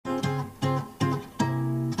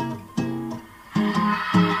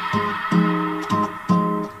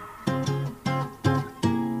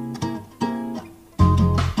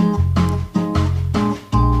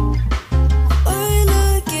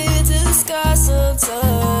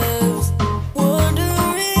Sometimes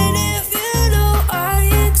wondering if you know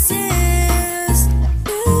I exist.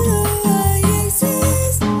 You know I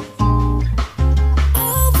exist.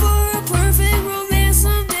 All for a perfect romance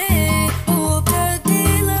someday. Hope that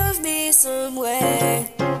they love me some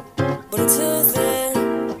way. But until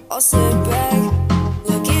then, I'll sit back